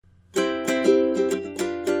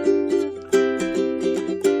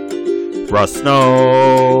Russ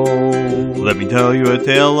Snow. Let me tell you a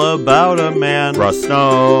tale about a man, Russ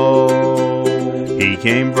Snow. He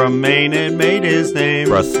came from Maine and made his name,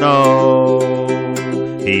 Russ Snow.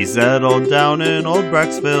 He settled down in Old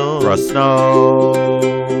Brecksville, Russ Snow.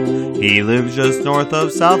 He lives just north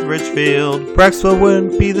of South Richfield. Brecksville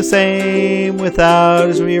wouldn't be the same without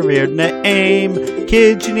his revered name.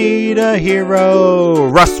 Kids, you need a hero.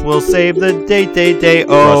 Russ will save the day.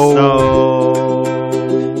 Russ Snow.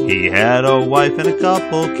 He had a wife and a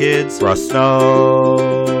couple kids, Russ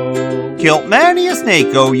Snow. Killed many a snake,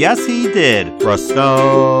 oh yes he did, Russ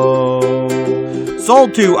Snow.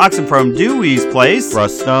 Sold 2 oxen from Dewey's place,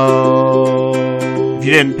 Russ Snow. If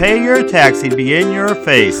you didn't pay your tax, he'd be in your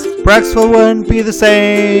face. Brecksville wouldn't be the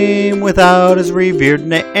same without his revered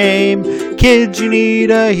name. Kids, you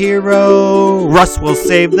need a hero. Russ will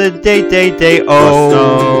save the day. Russ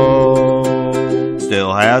Snow.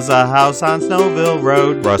 Still has a house on Snowville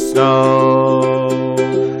Road, Russ Snow.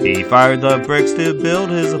 He fired the bricks to build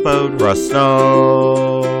his abode, Russ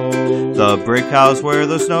Snow. The brick house where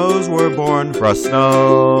the Snows were born, Russ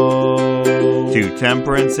Snow. To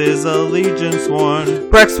temperance his allegiance sworn.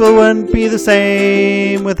 Brecksville wouldn't be the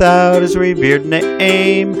same without his revered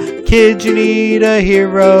name. Kids, you need a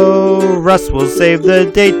hero. Russ will save the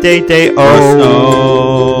day. Russ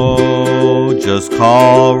Snow. Just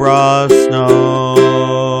call Russ Snow.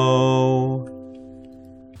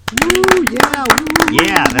 Woo, yeah, woo.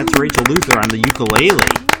 Yeah, that's Rachel Luther on the ukulele.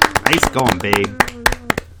 Nice going, babe.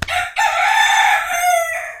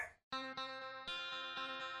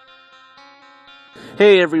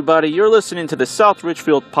 Hey everybody, you're listening to the South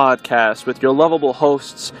Richfield Podcast with your lovable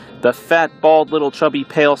hosts, the fat, bald, little chubby,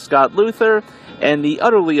 pale Scott Luther, and the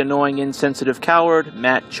utterly annoying, insensitive coward,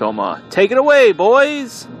 Matt Choma. Take it away,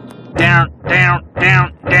 boys! Down.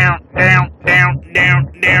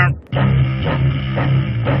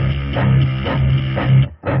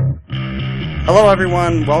 Hello,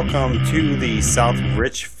 everyone. Welcome to the South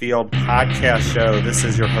Richfield Podcast Show. This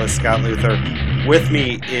is your host, Scott Luther. With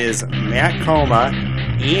me is Matt Choma,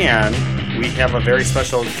 and we have a very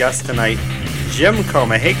special guest tonight, Jim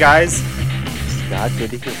Choma. Hey, guys. Scott,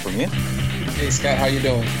 good to hear from you. Hey, Scott, how you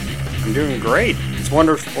doing? I'm doing great. It's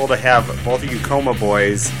wonderful to have both of you Choma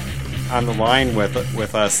boys on the line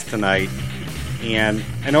with us tonight. And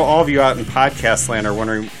I know all of you out in podcast land are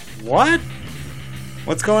wondering,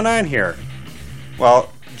 what's going on here?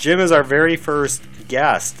 Well, Jim is our very first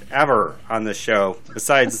guest ever on the show,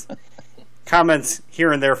 besides comments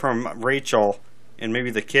here and there from Rachel and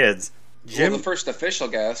maybe the kids. Jim, the first official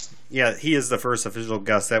guest. Yeah, he is the first official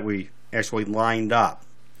guest that we actually lined up.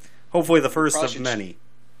 Hopefully the first Probably of many.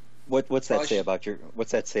 What's that say about your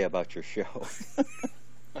show?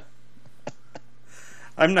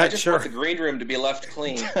 I'm not I just sure. want the green room to be left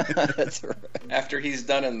clean. That's right. After he's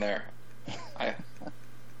done in there.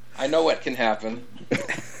 I know what can happen.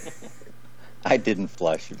 I didn't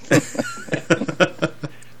flush.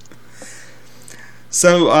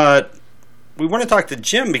 So, we want to talk to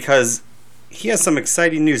Jim because he has some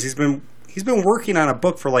exciting news. He's been working on a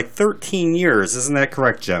book for like 13 years. Isn't that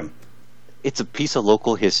correct, Jim? It's a piece of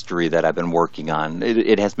local history that I've been working on.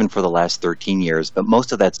 It has been for the last 13 years, but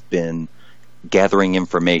most of that's been gathering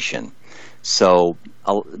information. So,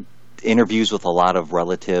 interviews with a lot of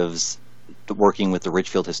relatives, working with the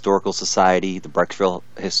Richfield Historical Society, the Brecksville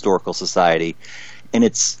Historical Society, and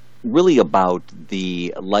it's really about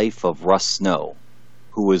the life of Russ Snow,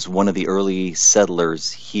 who was one of the early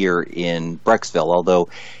settlers here in Brecksville, although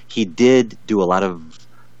he did do a lot of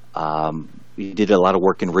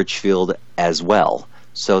work in Richfield as well.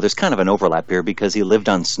 So there's kind of an overlap here because he lived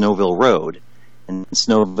on Snowville Road, and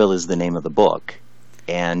Snowville is the name of the book.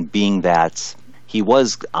 And being that he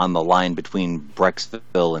was on the line between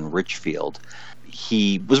Brecksville and Richfield,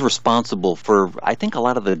 he was responsible for, I think, a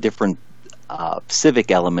lot of the different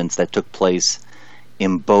civic elements that took place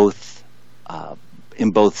in both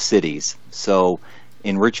cities. So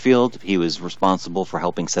in Richfield, he was responsible for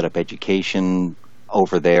helping set up education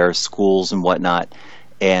over there, schools and whatnot.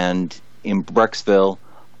 And in Brecksville,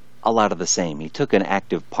 a lot of the same. He took an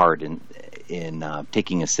active part in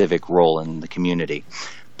taking a civic role in the community.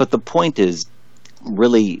 But the point is,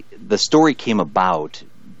 really, the story came about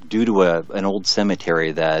due to an old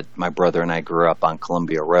cemetery that my brother and I grew up on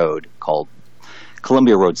Columbia Road, called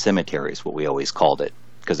Columbia Road Cemetery is what we always called it,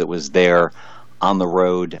 because it was there on the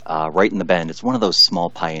road, right in the bend. It's one of those small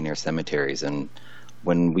pioneer cemeteries, and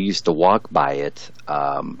when we used to walk by it,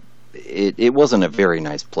 it wasn't a very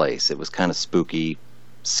nice place. It was kind of spooky,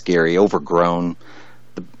 scary, overgrown.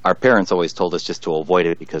 Our parents always told us just to avoid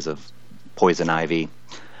it because of poison ivy.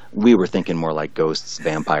 We were thinking more like ghosts,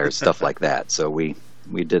 vampires, stuff like that. So we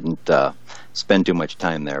We didn't spend too much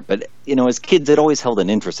time there. But, as kids, it always held an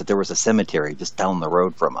interest that there was a cemetery just down the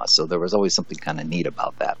road from us. So there was always something kind of neat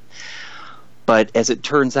about that. But as it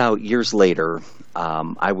turns out, years later,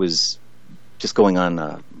 I was just going on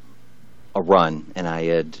a run, and I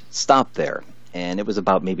had stopped there. And it was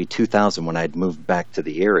about maybe 2000 when I'd moved back to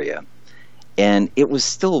the area. And it was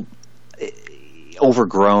still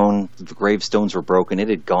overgrown. The gravestones were broken. It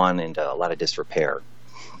had gone into a lot of disrepair.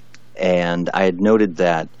 And I had noted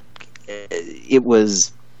that it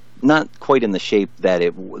was not quite in the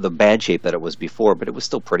bad shape that it was before, but it was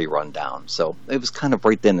still pretty run down. So it was kind of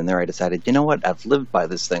right then and there I decided, you know what, I've lived by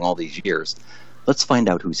this thing all these years. Let's find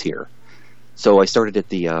out who's here. So I started at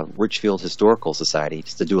the Richfield Historical Society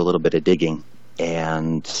just to do a little bit of digging.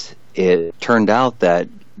 And it turned out that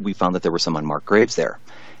we found that there were some unmarked graves there.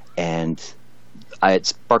 And it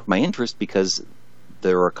sparked my interest because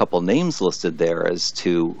there were a couple names listed there as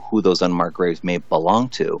to who those unmarked graves may belong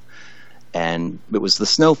to. And it was the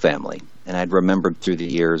Snow family. And I'd remembered through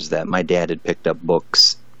the years that my dad had picked up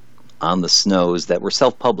books on the Snows that were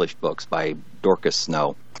self-published books by Dorcas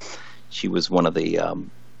Snow. She was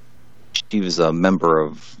she was a member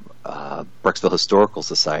of Brecksville Historical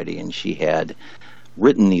Society, and she had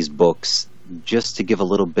written these books just to give a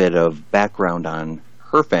little bit of background on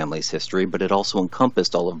her family's history, but it also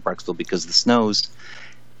encompassed all of Brecksville because the Snows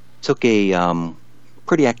took a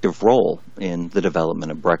pretty active role in the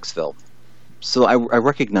development of Brecksville. So I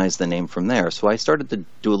recognized the name from there. So I started to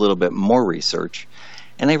do a little bit more research,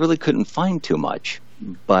 and I really couldn't find too much.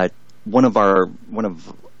 But one of our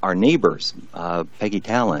neighbors, Peggy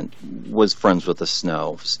Talent, was friends with the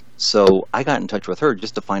Snows. So I got in touch with her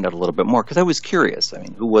just to find out a little bit more because I was curious. I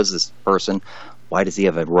mean, who was this person? Why does he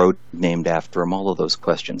have a road named after him? All of those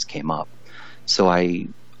questions came up. So I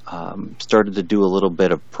started to do a little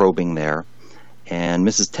bit of probing there, and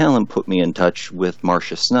Mrs. Talent put me in touch with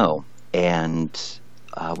Marcia Snow, and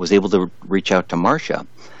was able to reach out to Marcia,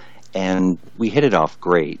 and we hit it off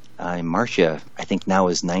great. Marcia, I think now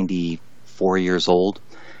is 94 years old,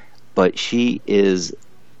 but she is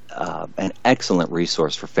an excellent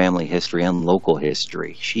resource for family history and local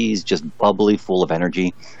history. She's just bubbly, full of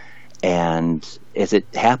energy, and as it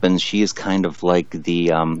happens, she is kind of like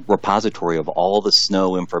the repository of all the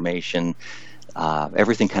Snow information.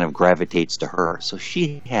 Everything kind of gravitates to her. So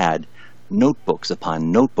she had notebooks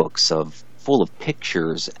upon notebooks full of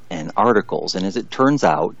pictures and articles. And as it turns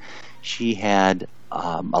out, she had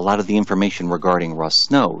a lot of the information regarding Russ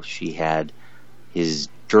Snow. She had his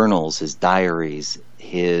journals, his diaries,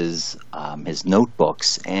 his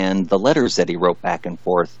notebooks, and the letters that he wrote back and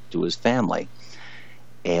forth to his family.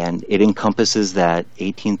 And it encompasses that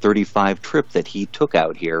 1835 trip that he took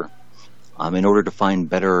out here in order to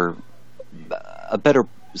find a better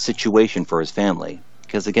situation for his family.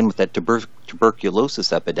 Because again, with that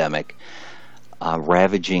tuberculosis epidemic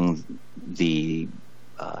ravaging the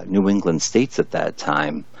New England states at that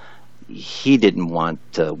time, he didn't want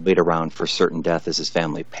to wait around for certain death as his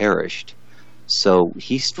family perished. So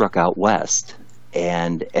he struck out west.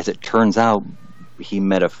 And as it turns out, he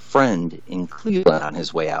met a friend in Cleveland on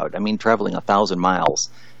his way out. I mean, traveling 1,000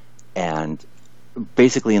 miles and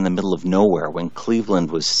basically in the middle of nowhere when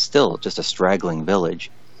Cleveland was still just a straggling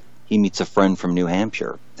village. He meets a friend from New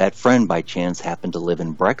Hampshire. That friend, by chance, happened to live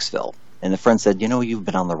in Brecksville. And the friend said, you've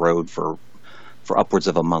been on the road for upwards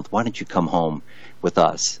of a month. Why don't you come home with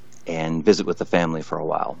us and visit with the family for a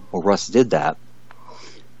while? Well, Russ did that.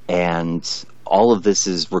 And all of this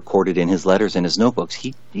is recorded in his letters and his notebooks.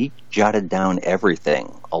 He jotted down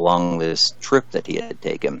everything along this trip that he had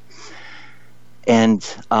taken. And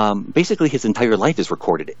basically his entire life is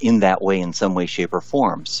recorded in that way, in some way, shape, or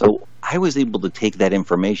form. So I was able to take that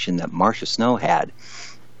information that Marcia Snow had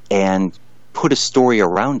and put a story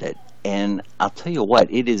around it. And I'll tell you what,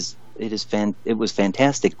 it was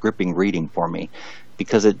fantastic, gripping reading for me,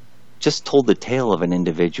 because it just told the tale of an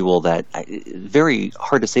individual that very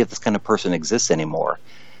hard to say if this kind of person exists anymore,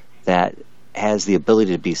 that has the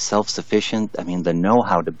ability to be self-sufficient. I mean, the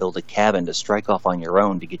know-how to build a cabin, to strike off on your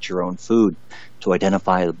own, to get your own food, to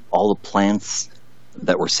identify all the plants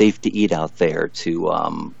that were safe to eat out there,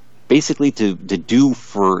 to basically to do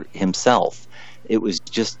for himself. It was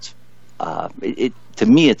just, to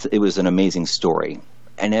me, it was an amazing story.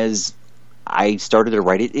 And as I started to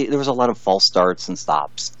write it, there was a lot of false starts and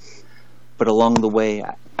stops. But along the way,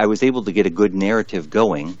 I was able to get a good narrative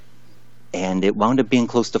going, and it wound up being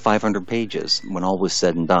close to 500 pages when all was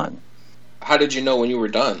said and done. How did you know when you were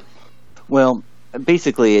done? Well,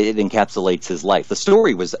 basically, it encapsulates his life. The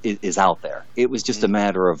story is out there. It was just a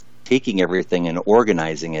matter of taking everything and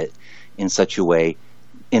organizing it in such a way,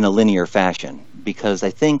 in a linear fashion. Because I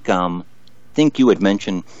think think you had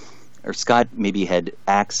mentioned, or Scott maybe had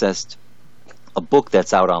accessed a book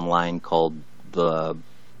that's out online called The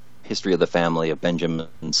History of the Family of Benjamin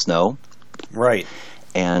Snow. Right.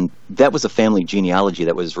 And that was a family genealogy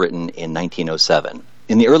that was written in 1907.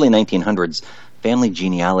 In the early 1900s, family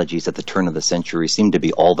genealogies at the turn of the century seemed to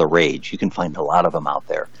be all the rage. You can find a lot of them out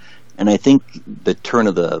there. And I think the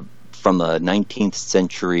from the 19th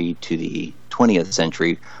century to the 20th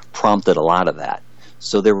century prompted a lot of that.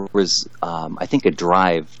 So there was, I think, a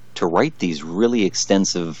drive to write these really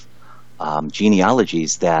extensive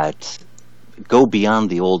genealogies that go beyond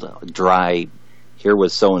the old dry, here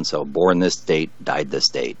was so-and-so, born this date, died this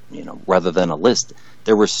date, rather than a list.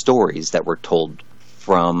 There were stories that were told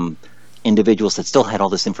from individuals that still had all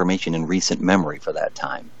this information in recent memory for that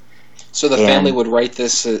time. So the family would write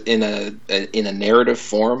this in a narrative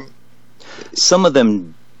form? Some of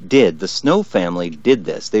them did. The Snow family did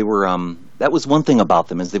this. They were that was one thing about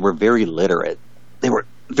them, is they were very literate. They were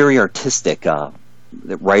very artistic.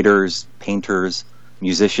 Writers, painters,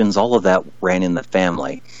 musicians, all of that ran in the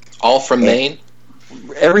family. All from Maine?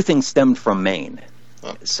 Everything stemmed from Maine.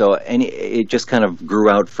 Oh. So it just kind of grew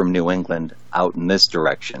out from New England out in this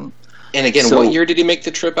direction. And again, what year did he make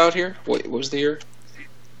the trip out here? What was the year?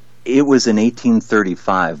 It was in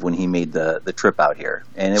 1835 when he made the trip out here,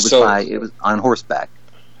 and it was on horseback.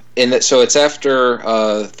 And so it's after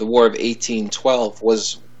the War of 1812.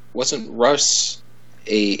 Wasn't Russ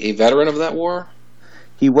a veteran of that war?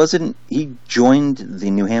 He wasn't. He joined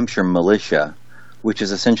the New Hampshire militia, which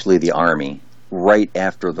is essentially the army, right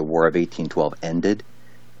after the War of 1812 ended,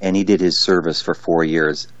 and he did his service for 4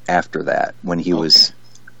 years after that when he was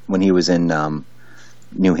in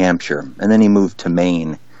New Hampshire, and then he moved to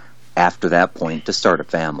Maine after that point to start a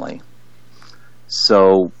family.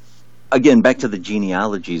 So, again, back to the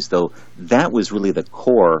genealogies, though, that was really the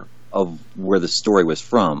core of where the story was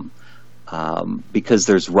from, because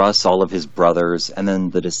there's Russ, all of his brothers, and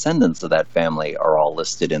then the descendants of that family are all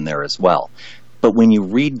listed in there as well. But when you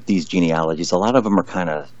read these genealogies, a lot of them are kind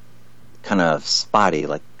of spotty,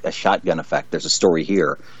 like a shotgun effect. There's a story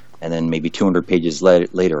here, and then maybe 200 pages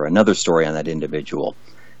later, another story on that individual.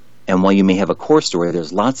 And while you may have a core story,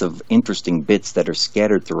 there's lots of interesting bits that are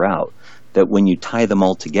scattered throughout that when you tie them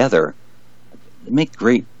all together, make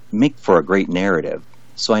for a great narrative.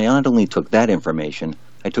 So I not only took that information,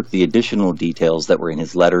 I took the additional details that were in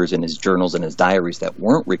his letters and his journals and his diaries that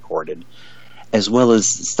weren't recorded, as well as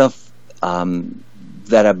stuff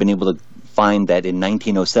that I've been able to find that in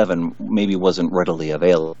 1907 maybe wasn't readily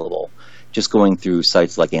available. Just going through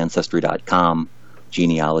sites like Ancestry.com,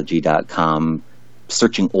 genealogy.com,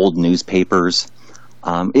 searching old newspapers,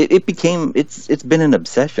 it's been an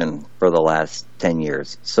obsession for the last 10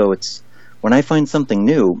 years. So when I find something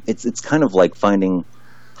new, it's kind of like finding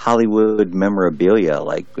Hollywood memorabilia,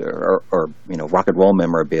 or rock and roll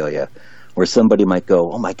memorabilia, where somebody might go,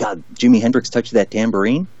 "Oh my God, Jimi Hendrix touched that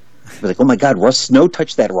tambourine." Be like, "Oh my God, Russ Snow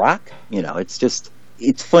touched that rock."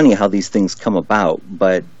 It's funny how these things come about,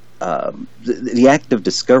 but the act of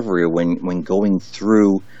discovery when going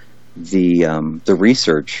through the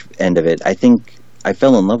research end of it, I think I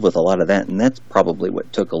fell in love with a lot of that, and that's probably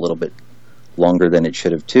what took a little bit longer than it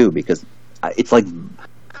should have too, because it's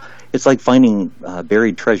like finding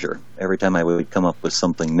buried treasure every time I would come up with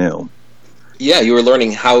something new. Yeah, you were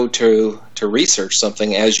learning how to research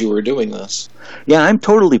something as you were doing this. Yeah, I'm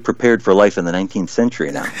totally prepared for life in the 19th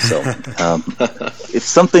century now. So if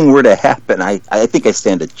something were to happen, I think I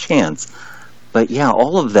stand a chance. But yeah,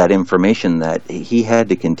 all of that information that he had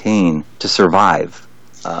to contain to survive.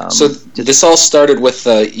 So this all started with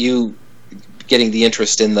you getting the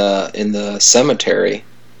interest in the cemetery.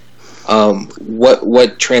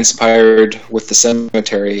 What transpired with the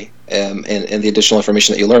cemetery and the additional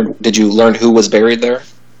information that you learned? Did you learn who was buried there?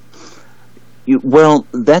 Well,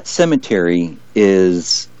 that cemetery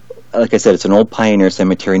is, like I said, it's an old pioneer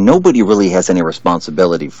cemetery. Nobody really has any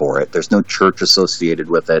responsibility for it. There's no church associated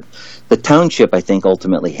with it. The township, I think,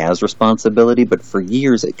 ultimately has responsibility, but for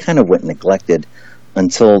years it kind of went neglected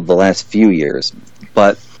until the last few years.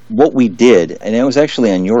 But what we did, and it was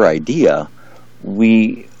actually on your idea,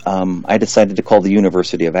 I decided to call the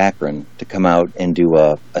University of Akron to come out and do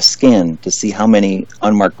a scan to see how many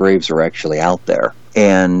unmarked graves are actually out there.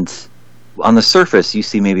 And on the surface, you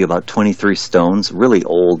see maybe about 23 stones, really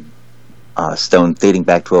old stones dating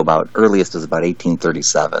back to earliest is about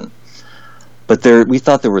 1837. But we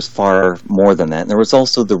thought there was far more than that. And there was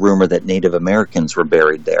also the rumor that Native Americans were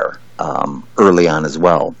buried there early on as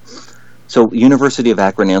well. So University of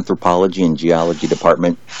Akron Anthropology and Geology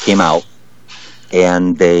Department came out,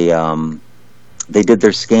 and they did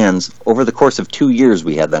their scans. Over the course of 2 years,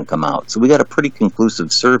 we had them come out. So we got a pretty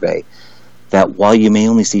conclusive survey. that while you may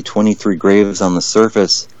only see 23 graves on the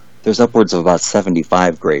surface, there's upwards of about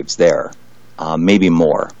 75 graves there, maybe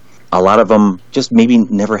more. A lot of them just maybe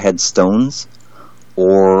never had stones,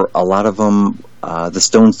 or a lot of them, the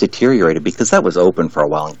stones deteriorated because that was open for a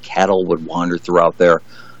while, and cattle would wander throughout there,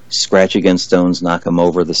 scratch against stones, knock them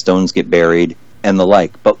over, the stones get buried, and the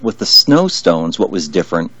like. But with the snow stones, what was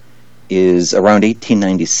different is around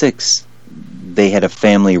 1896, they had a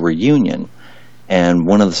family reunion, and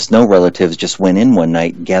one of the Snow relatives just went in one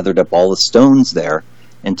night, gathered up all the stones there,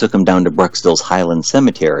 and took them down to Brecksville's Highland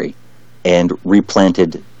Cemetery and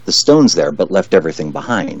replanted the stones there, but left everything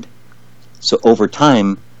behind. So over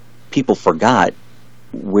time, people forgot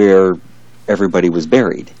where everybody was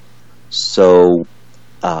buried. So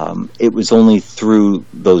it was only through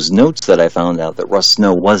those notes that I found out that Russ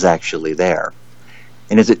Snow was actually there.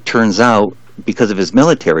 And as it turns out, because of his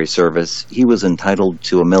military service, he was entitled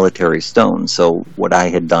to a military stone. So what I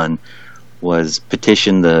had done was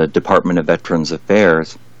petition the Department of Veterans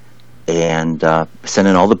Affairs and send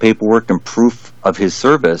in all the paperwork and proof of his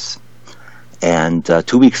service. And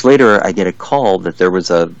 2 weeks later, I get a call that there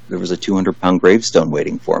was a 200-pound gravestone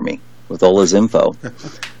waiting for me with all his info.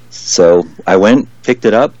 So I went, picked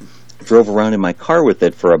it up, drove around in my car with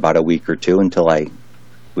it for about a week or two until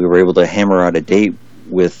we were able to hammer out a date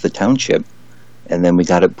with the township, and then we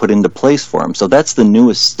got it put into place for him. So that's the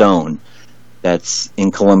newest stone that's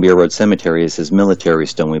in Columbia Road Cemetery, is his military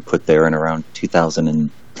stone we put there in around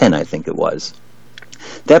 2010, I think it was.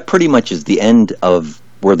 That pretty much is the end of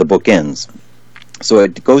where the book ends. So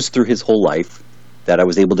it goes through his whole life that I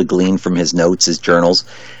was able to glean from his notes, his journals,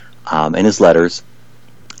 and his letters,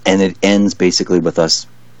 and it ends basically with us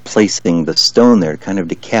placing the stone there kind of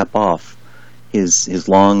to cap off his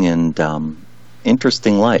long and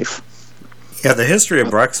interesting life. Yeah, the history of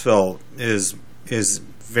Brecksville is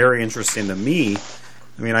very interesting to me.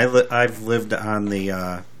 I mean, I've lived on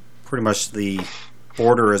the pretty much the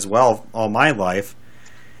border as well all my life,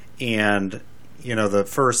 and you know, the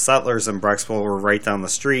first settlers in Brecksville were right down the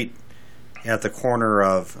street at the corner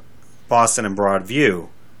of Boston and Broadview.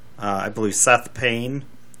 I believe Seth Payne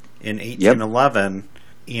in 1811,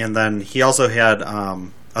 and then he also had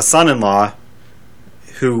a son-in-law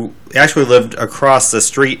who actually lived across the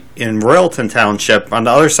street in Royalton Township on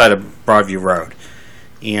the other side of Broadview Road.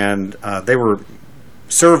 And they were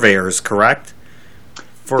surveyors, correct?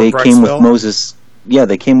 They came with Moses. Yeah,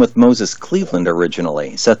 they came with Moses Cleveland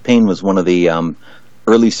originally. Seth Payne was one of the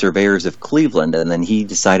early surveyors of Cleveland, and then he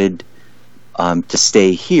decided to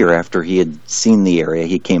stay here after he had seen the area.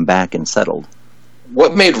 He came back and settled.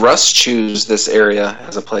 What made Russ choose this area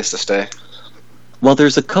as a place to stay? Well,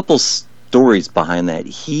 there's a couple stories behind that.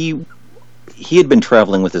 He had been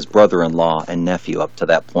traveling with his brother-in-law and nephew up to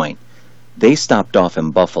that point. They stopped off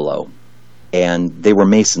in Buffalo, and they were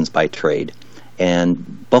masons by trade.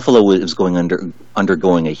 And Buffalo was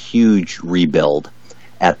undergoing a huge rebuild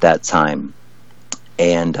at that time.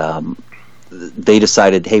 And they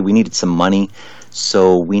decided, hey, we needed some money,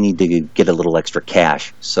 so we need to get a little extra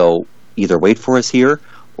cash. So either wait for us here,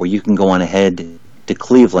 or you can go on ahead to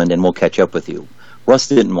Cleveland and we'll catch up with you. Russ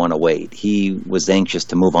didn't want to wait. He was anxious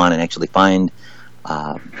to move on and actually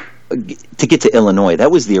to get to Illinois.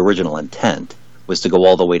 That was the original intent, was to go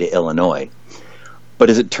all the way to Illinois. But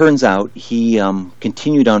as it turns out, he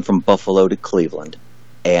continued on from Buffalo to Cleveland.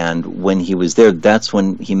 And when he was there, that's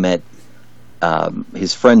when he met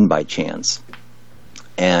his friend by chance.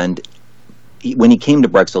 And when he came to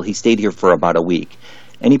Brecksville, he stayed here for about a week.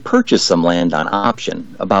 And he purchased some land on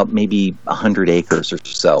option, about maybe 100 acres or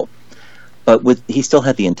so. But he still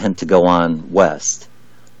had the intent to go on west.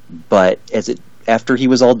 But after he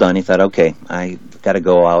was all done, he thought, okay, I got to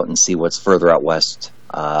go out and see what's further out west.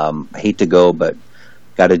 I hate to go, but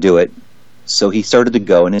got to do it. So he started to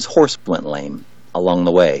go, and his horse went lame along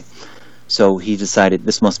the way. So he decided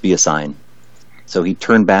this must be a sign. So he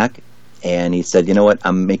turned back, and he said, you know what,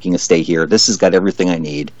 I'm making a stay here. This has got everything I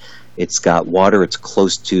need. It's got water. It's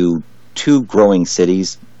close to 2 growing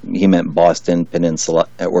cities. He meant Boston, Peninsula.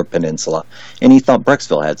 And he thought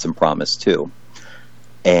Brecksville had some promise, too.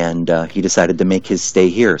 And he decided to make his stay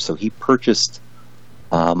here. So he purchased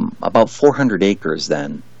about 400 acres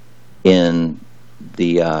then in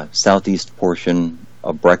the southeast portion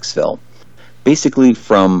of Brecksville. Basically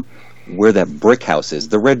from where that brick house is.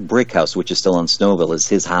 The red brick house, which is still on Snowville, is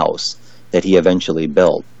his house that he eventually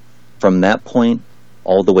built. From that point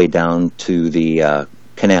all the way down to the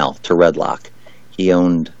canal, to Redlock. He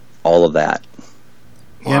owned all of that.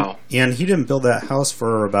 Wow. And he didn't build that house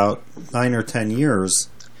for about 9 or 10 years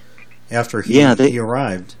after he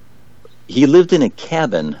arrived. He lived in a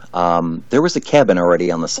cabin. There was a cabin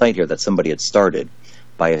already on the site here that somebody had started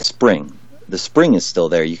by a spring. The spring is still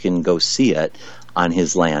there. You can go see it on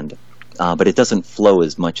his land, but it doesn't flow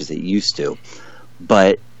as much as it used to.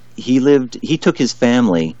 But he took his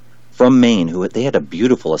family from Maine, they had a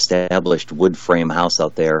beautiful established wood frame house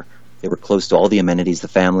out there. They were close to all the amenities. The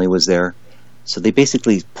family was there. So they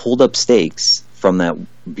basically pulled up stakes from that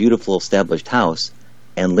beautiful established house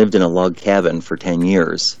and lived in a log cabin for 10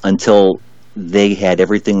 years until they had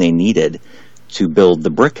everything they needed to build the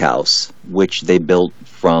brick house, which they built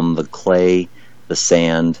from the clay, the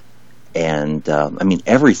sand, and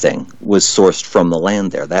everything was sourced from the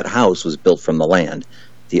land there. That house was built from the land.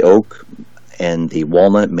 The oak and the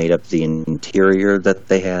walnut made up the interior that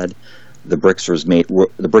they had. The bricks were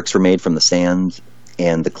made from the sand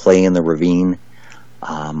and the clay in the ravine.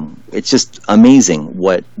 It's just amazing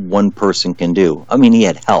what one person can do. I mean, he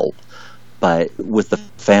had help, but with the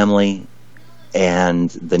family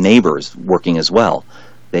and the neighbors working as well,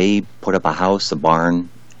 they put up a house, a barn,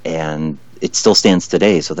 and it still stands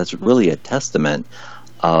today. So that's really a testament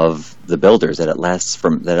of the builders that it lasted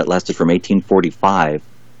from 1845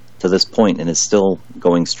 to this point, and is still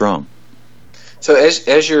going strong. So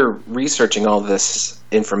as you're researching all this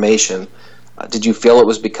information, did you feel it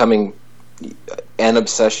was becoming an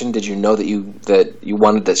obsession? Did you know that you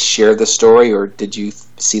wanted to share the story, or did you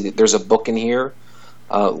see that there's a book in here?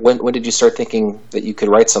 When did you start thinking that you could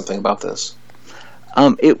write something about this?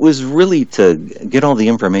 It was really to get all the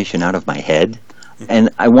information out of my head,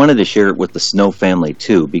 and I wanted to share it with the Snow family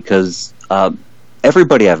too, because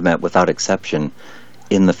everybody I've met, without exception,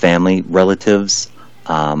 in the family, relatives,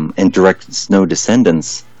 and direct Snow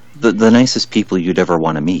descendants, the nicest people you'd ever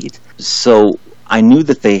want to meet. So I knew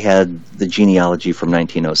that they had the genealogy from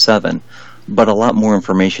 1907, but a lot more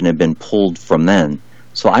information had been pulled from then.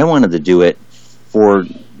 So I wanted to do it for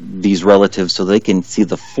these relatives so they can see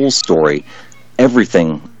the full story,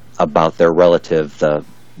 everything about their relative,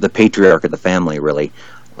 the patriarch of the family, really,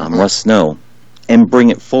 Russ Snow, and bring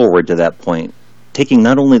it forward to that point, taking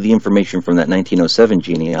not only the information from that 1907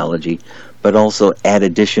 genealogy, but also add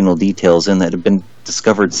additional details in that have been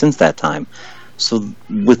discovered since that time. So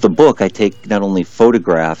with the book, I take not only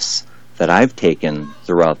photographs that I've taken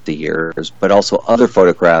throughout the years, but also other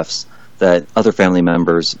photographs that other family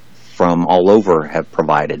members from all over have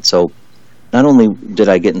provided. So not only did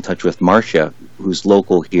I get in touch with Marcia, who's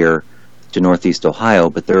local here to Northeast Ohio,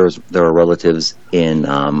 but there are relatives in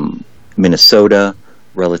Minnesota,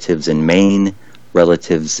 relatives in Maine,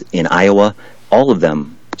 relatives in Iowa, all of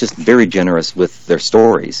them just very generous with their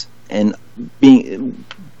stories. And being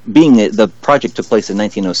the project took place in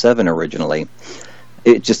 1907 originally,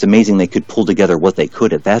 it's just amazing they could pull together what they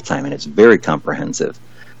could at that time, and it's very comprehensive.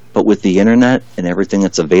 But with the internet and everything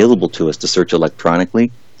that's available to us to search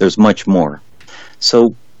electronically, there's much more.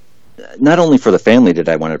 So not only for the family did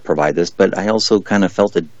I want to provide this, but I also kind of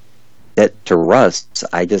felt a debt to Russ.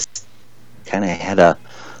 I just kind of had a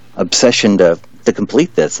obsession to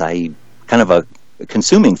complete this. Kind of a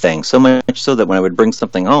consuming thing, so much so that when I would bring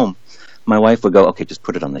something home, my wife would go, okay, just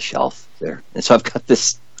put it on the shelf there. And so I've got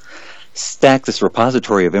this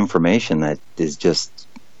repository of information that is just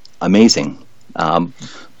amazing.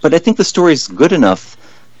 But I think the story's good enough,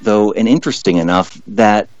 though, and interesting enough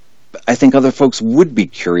that I think other folks would be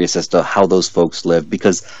curious as to how those folks live,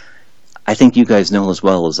 because I think you guys know as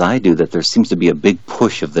well as I do that there seems to be a big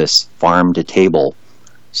push of this farm-to-table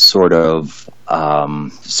sort of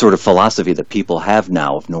philosophy that people have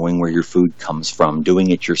now of knowing where your food comes from, doing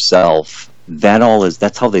it yourself.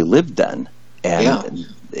 That's how they lived then. And yeah.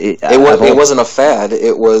 It wasn't a fad.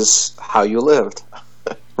 It was how you lived.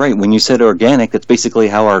 Right. When you said organic, that's basically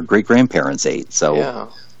how our great-grandparents ate. So yeah.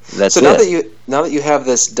 That's so now that you have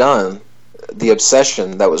this done, the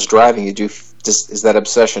obsession that was driving you, is that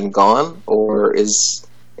obsession gone, or is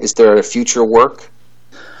there a future work?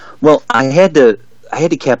 Well, I had to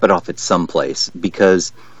cap it off at some place,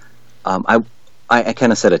 because I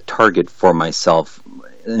kind of set a target for myself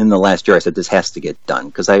in the last year. I said this has to get done,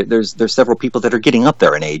 because there's several people that are getting up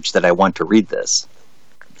there in age that I want to read this.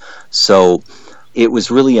 So it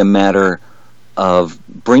was really a matter of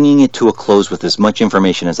bringing it to a close with as much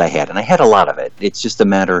information as I had, and I had a lot of it. It's just a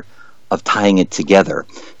matter of tying it together.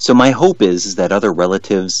 So my hope is that other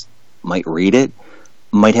relatives might read it,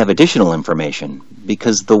 might have additional information,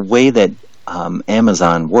 because the way that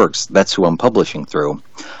Amazon works, that's who I'm publishing through,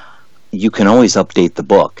 you can always update the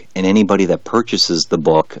book, and anybody that purchases the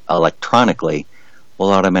book electronically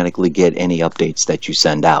will automatically get any updates that you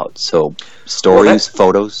send out. So stories,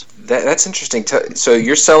 photos. That's interesting. So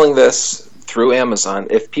you're selling this through Amazon.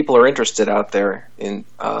 If people are interested out there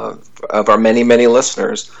of our many, many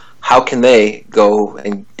listeners, how can they go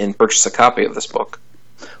and purchase a copy of this book?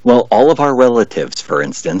 Well, all of our relatives, for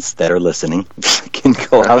instance, that are listening, can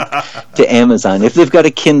go out to Amazon if they've got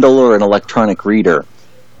a Kindle or an electronic reader,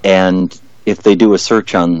 and if they do a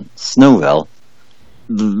search on Snowville,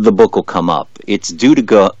 the book will come up. It's due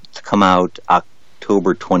to come out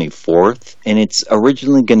October 24th, and it's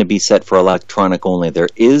originally going to be set for electronic only. There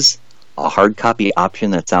is a hard copy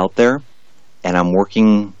option that's out there, and I'm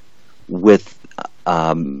working with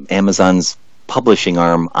Amazon's publishing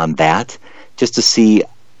arm on that, just to see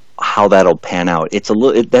how that'll pan out. It's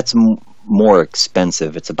that's more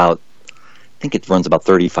expensive. It's about, I think it runs about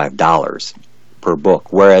 $35 per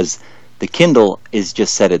book, whereas the Kindle is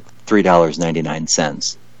just set at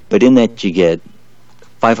 $3.99. But in that you get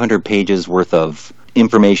 500 pages worth of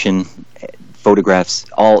information, photographs,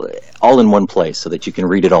 all in one place, so that you can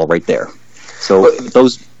read it all right there. So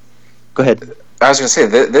those, go ahead. I was going to say,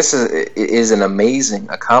 this is an amazing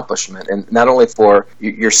accomplishment, and not only for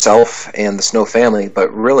yourself and the Snow family,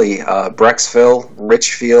 but really Brecksville,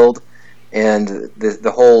 Richfield, and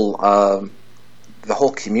the whole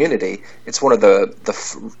community. It's one of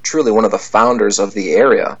truly one of the founders of the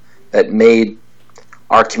area that made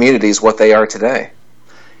our communities what they are today.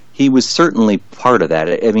 He was certainly part of that.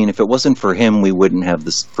 I mean, if it wasn't for him, we wouldn't have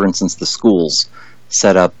this, for instance, the schools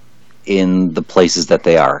set up in the places that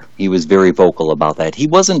they are. He was very vocal about that. He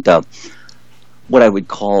wasn't what I would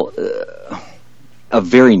call a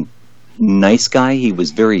very nice guy. He was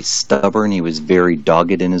very stubborn. He was very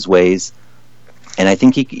dogged in his ways. And I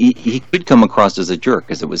think he could come across as a jerk,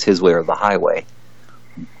 because it was his way or the highway.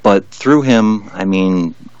 But through him, I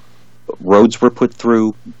mean, roads were put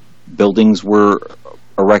through, buildings were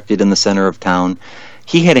erected in the center of town.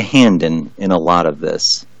 He had a hand in a lot of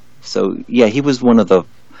this. So, yeah, he was I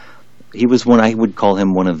would call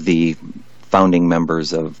him one of the founding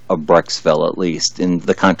members of Brecksville, at least, in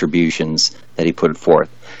the contributions that he put forth.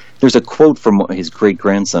 There's a quote from his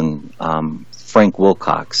great-grandson, Frank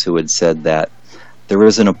Wilcox, who had said that there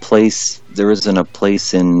isn't a place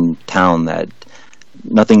in town that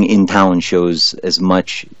nothing in town shows as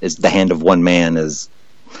much as the hand of one man as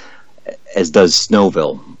does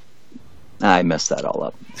Snowville. I messed that all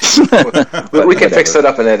up. We can fix it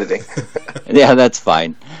up in editing. Yeah, that's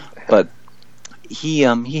fine. But he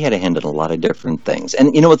had a hand in a lot of different things.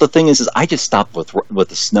 And you know what the thing is I just stopped with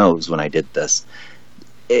the Snows when I did this.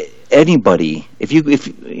 Anybody, if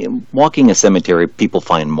walking a cemetery, people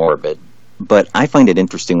find morbid, but I find it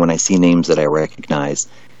interesting when I see names that I recognize.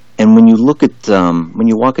 And when you look at when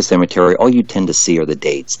you walk a cemetery, all you tend to see are the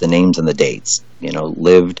dates, the names and the dates. You know,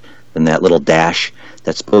 lived, and that little dash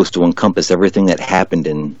that's supposed to encompass everything that happened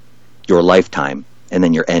in your lifetime, and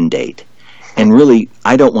then your end date. And really,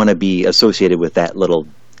 I don't want to be associated with that little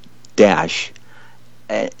dash.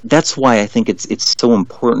 That's why I think it's so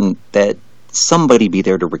important that somebody be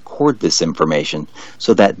there to record this information,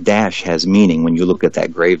 so that dash has meaning when you look at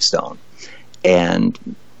that gravestone. And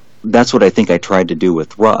that's what I think I tried to do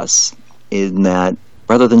with Russ, in that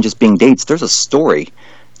rather than just being dates, there's a story.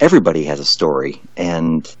 Everybody has a story,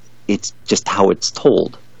 and it's just how it's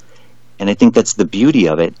told. And I think that's the beauty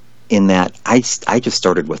of it, in that I just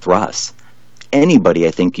started with Russ. Anybody,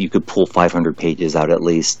 I think you could pull 500 pages out at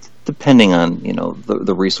least, depending on, you know,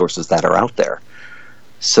 the resources that are out there.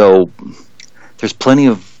 So there's plenty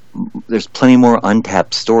more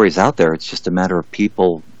untapped stories out there. It's just a matter of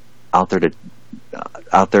people out there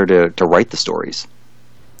to write the stories.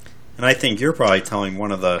 And I think you're probably telling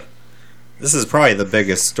this is probably the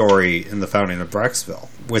biggest story in the founding of Brecksville,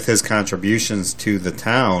 with his contributions to the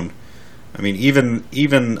town. I mean, even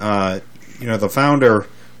the founder,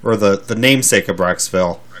 or the namesake of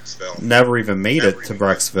Brecksville, never even made it to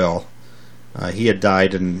Brecksville. He had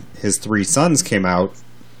died, and his 3 sons came out.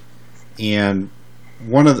 And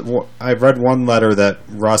I read one letter that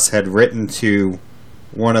Russ had written to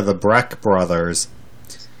one of the Breck brothers,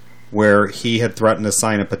 where he had threatened to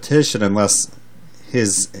sign a petition unless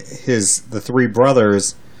the 3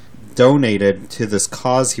 brothers donated to this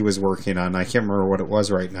cause he was working on. I can't remember what it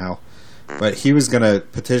was right now, but he was going to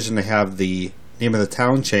petition to have the name of the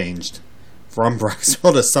town changed from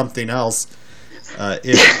Brecksville to something else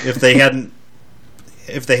if they hadn't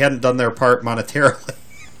done their part monetarily.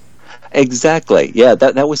 Exactly. Yeah,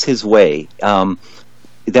 that was his way.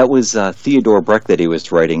 That was Theodore Breck that he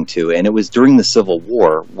was writing to, and it was during the Civil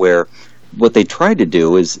War, where what they tried to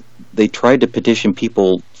do is they tried to petition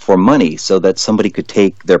people for money so that somebody could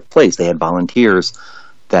take their place. They had volunteers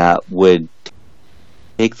that would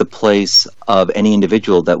take the place of any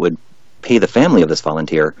individual that would pay the family of this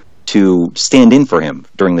volunteer to stand in for him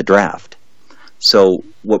during the draft. So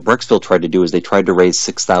what Brecksville tried to do is they tried to raise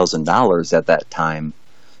 $6,000 at that time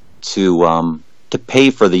to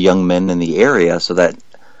pay for the young men in the area, so that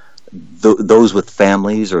those with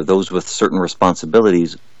families or those with certain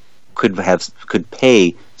responsibilities could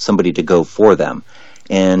pay somebody to go for them.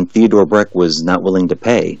 And Theodore Breck was not willing to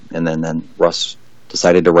pay. And then Russ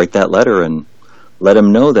decided to write that letter and let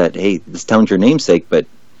him know that, hey, this town's your namesake, but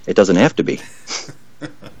it doesn't have to be.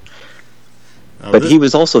 But he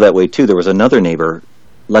was also that way, too. There was another neighbor,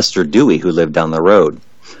 Lester Dewey, who lived down the road.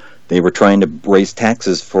 They were trying to raise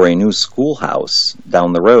taxes for a new schoolhouse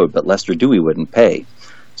down the road, but Lester Dewey wouldn't pay.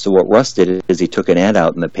 So what Russ did is he took an ad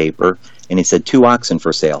out in the paper, and he said, 2 oxen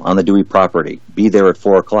for sale on the Dewey property. Be there at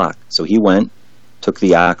 4 o'clock. So he went, took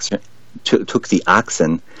the oxen,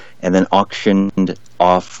 and then auctioned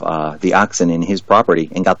off the oxen in his property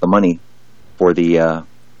and got the money for the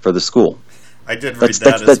school. I did read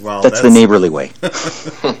that as well. That's the neighborly way.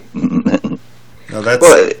 No, that's...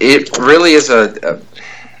 Well, it really is a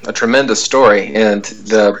tremendous story, and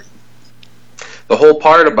the whole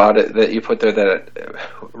part about it that you put there that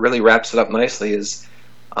really wraps it up nicely is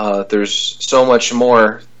there's so much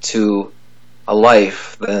more to a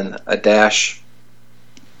life than a dash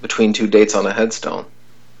between 2 dates on a headstone.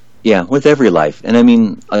 Yeah, with every life. And I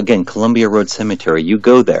mean, again, Columbia Road Cemetery, you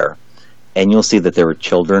go there, and you'll see that there were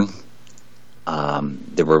children.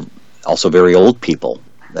 There were also very old people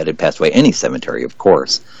that had passed away. Any cemetery, of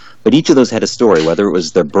course. But each of those had a story, whether it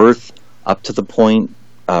was their birth up to the point,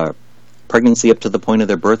 pregnancy up to the point of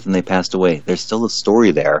their birth, and they passed away. There's still a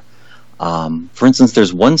story there. For instance,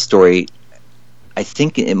 there's one story, I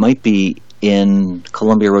think it might be in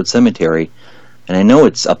Columbia Road Cemetery, and I know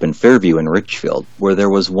it's up in Fairview in Richfield, where there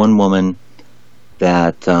was one woman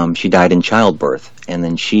that she died in childbirth, and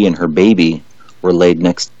then she and her baby were laid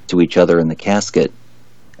next to each other in the casket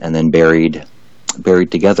and then buried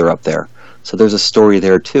together up there. So there's a story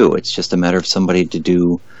there too. It's just a matter of somebody to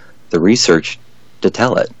do the research to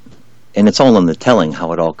tell it. And it's all in the telling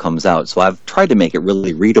how it all comes out. So I've tried to make it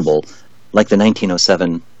really readable, like the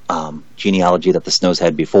 1907 genealogy that the Snows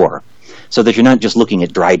had before, so that you're not just looking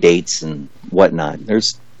at dry dates and whatnot.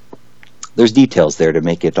 There's details there to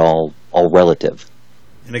make it all relative.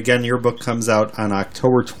 And again, your book comes out on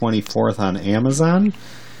October 24th on Amazon.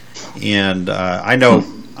 And I know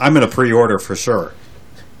I'm going to pre-order for sure.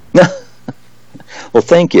 Well,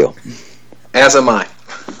 thank you. As am I.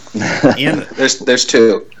 And there's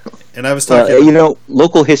 2. And I was talking...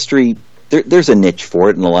 local history, there's a niche for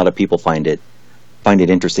it, and a lot of people find it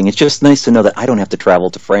interesting. It's just nice to know that I don't have to travel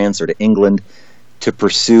to France or to England to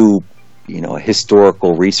pursue, a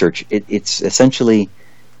historical research. It's essentially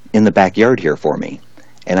in the backyard here for me.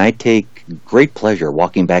 And I take great pleasure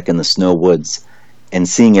walking back in the Snow Woods and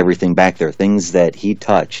seeing everything back there, things that he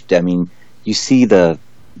touched. I mean,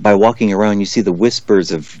 by walking around, you see the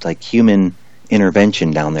whispers of like human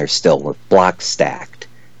intervention down there still, with blocks stacked.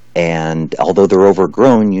 And although they're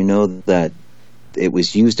overgrown, you know that it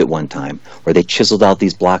was used at one time, where they chiseled out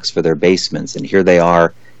these blocks for their basements, and here they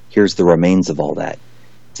are. Here's the remains of all that.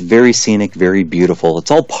 It's very scenic, very beautiful.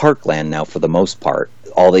 It's all parkland now for the most part,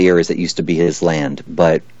 all the areas that used to be his land,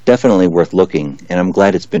 but definitely worth looking, and I'm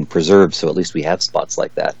glad it's been preserved, so at least we have spots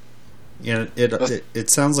like that. Yeah, it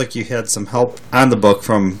sounds like you had some help on the book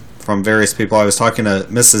from various people. I was talking to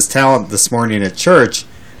Mrs. Talent this morning at church,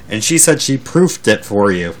 and she said she proofed it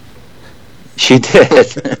for you. She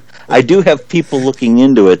did. I do have people looking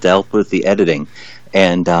into it to help with the editing,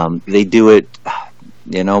 and they do it,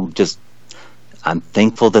 just I'm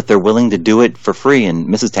thankful that they're willing to do it for free, and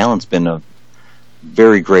Mrs. Talent's been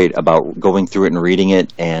very great about going through it and reading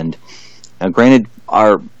it, and granted,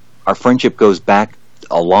 our friendship goes back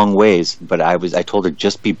a long ways, but I told her,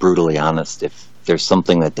 just be brutally honest. If there's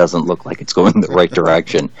something that doesn't look like it's going in the right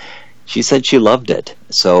direction. She said she loved it,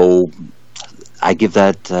 so I give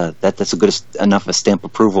that's a good enough a stamp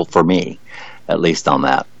approval for me, at least on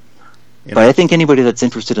that. But I think anybody that's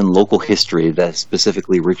interested in local history, that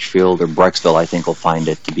specifically Richfield or Brecksville, I think will find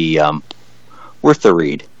it to be worth the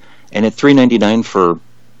read. And at $3.99 for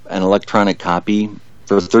an electronic copy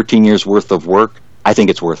for 13 years worth of work, I think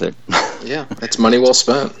it's worth it. Yeah, it's money well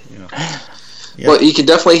spent. Yeah. Well, you can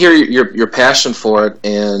definitely hear your passion for it,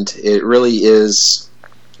 and it really is.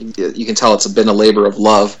 You can tell it's been a labor of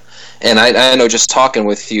love. And I know, just talking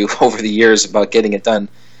with you over the years about getting it done,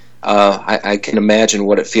 I can imagine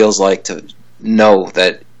what it feels like to know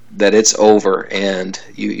that it's over and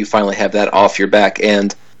you finally have that off your back,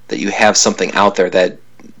 and that you have something out there that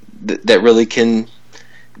really can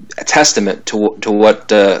a testament to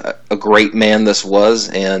what a great man this was,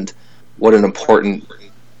 and what an important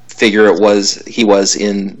figure he was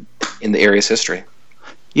in the area's history.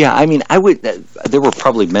 Yeah, I mean, there were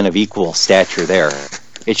probably men of equal stature there.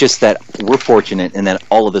 It's just that we're fortunate in that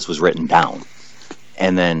all of this was written down.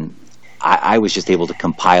 And then I was just able to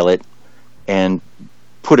compile it and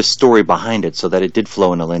put a story behind it so that it did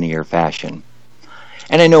flow in a linear fashion.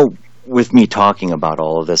 And I know with me talking about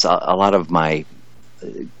all of this, a lot of my...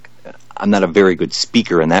 I'm not a very good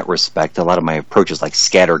speaker in that respect. A lot of my approaches, like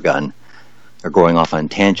scattergun, are going off on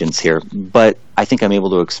tangents here. But I think I'm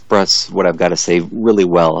able to express what I've got to say really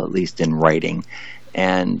well, at least in writing.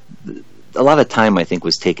 And a lot of time, I think,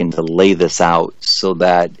 was taken to lay this out so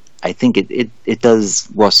that I think it does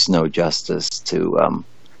Russ Snow justice to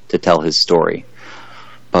tell his story.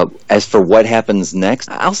 But as for what happens next,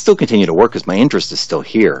 I'll still continue to work because my interest is still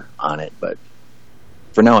here on it. But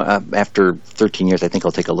for now, after 13 years, I think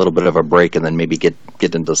I'll take a little bit of a break and then maybe get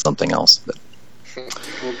into something else. But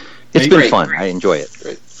it's been fun. I enjoy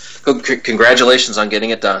it. Great. Congratulations on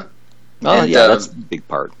getting it done. Oh, yeah, that's a big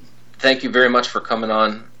part. Thank you very much for coming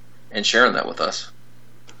on and sharing that with us.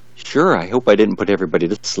 Sure. I hope I didn't put everybody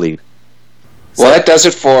to sleep. Well, that does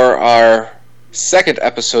it for our second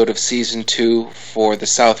episode of Season 2 for the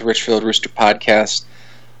South Richfield Rooster Podcast.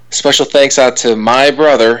 Special thanks out to my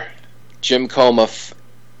brother, Jim Coma,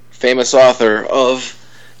 famous author of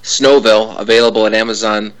Snowville, available at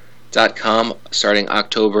Amazon.com starting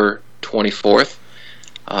October 24th.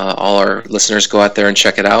 All our listeners go out there and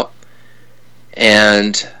check it out.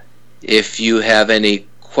 And if you have any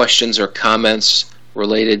questions or comments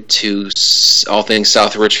related to all things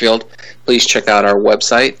South Richfield, please check out our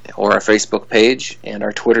website or our Facebook page and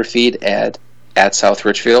our Twitter feed at South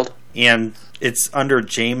Richfield. And it's under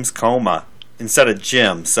James Coma instead of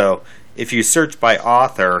Jim. So if you search by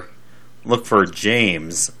author, look for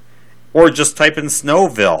James, or just type in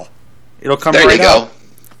Snowville. It'll come right up. There you go.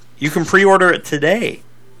 You can pre-order it today.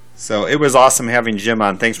 So it was awesome having Jim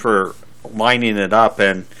on. Thanks for lining it up.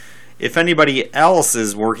 And if anybody else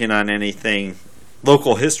is working on anything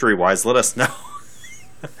local history-wise, let us know.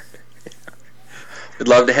 We'd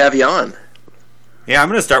love to have you on. Yeah, I'm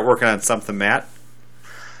going to start working on something, Matt.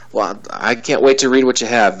 Well, I can't wait to read what you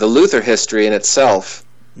have. The Luther history in itself.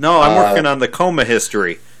 No, I'm working on the Coma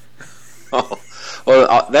history. Oh,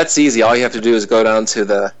 well, that's easy. All you have to do is go down to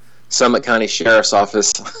the Summit County Sheriff's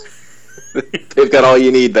Office. They've got all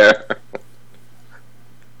you need there.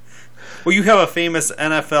 Well, you have a famous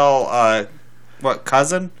NFL,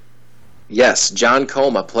 cousin? Yes, John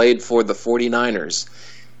Coma played for the 49ers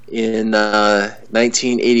in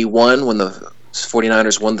 1981 when the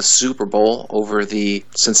 49ers won the Super Bowl over the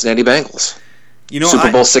Cincinnati Bengals.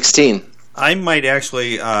 Super Bowl 16. I might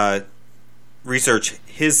actually research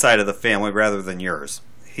his side of the family rather than yours.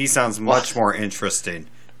 He sounds much more interesting.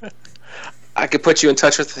 I could put you in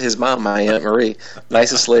touch with his mom, my Aunt Marie.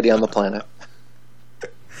 Nicest lady on the planet.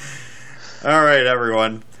 All right,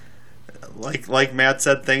 everyone. Like Matt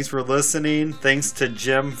said, thanks for listening. Thanks to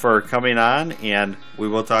Jim for coming on, and we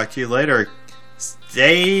will talk to you later.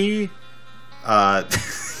 Stay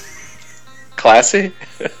classy,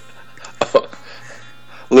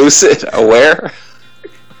 lucid, aware.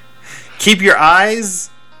 Keep your eyes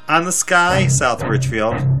on the sky, South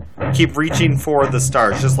Richfield. Keep reaching for the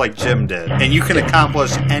stars, just like Jim did, and you can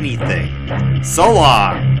accomplish anything. So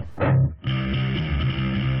long.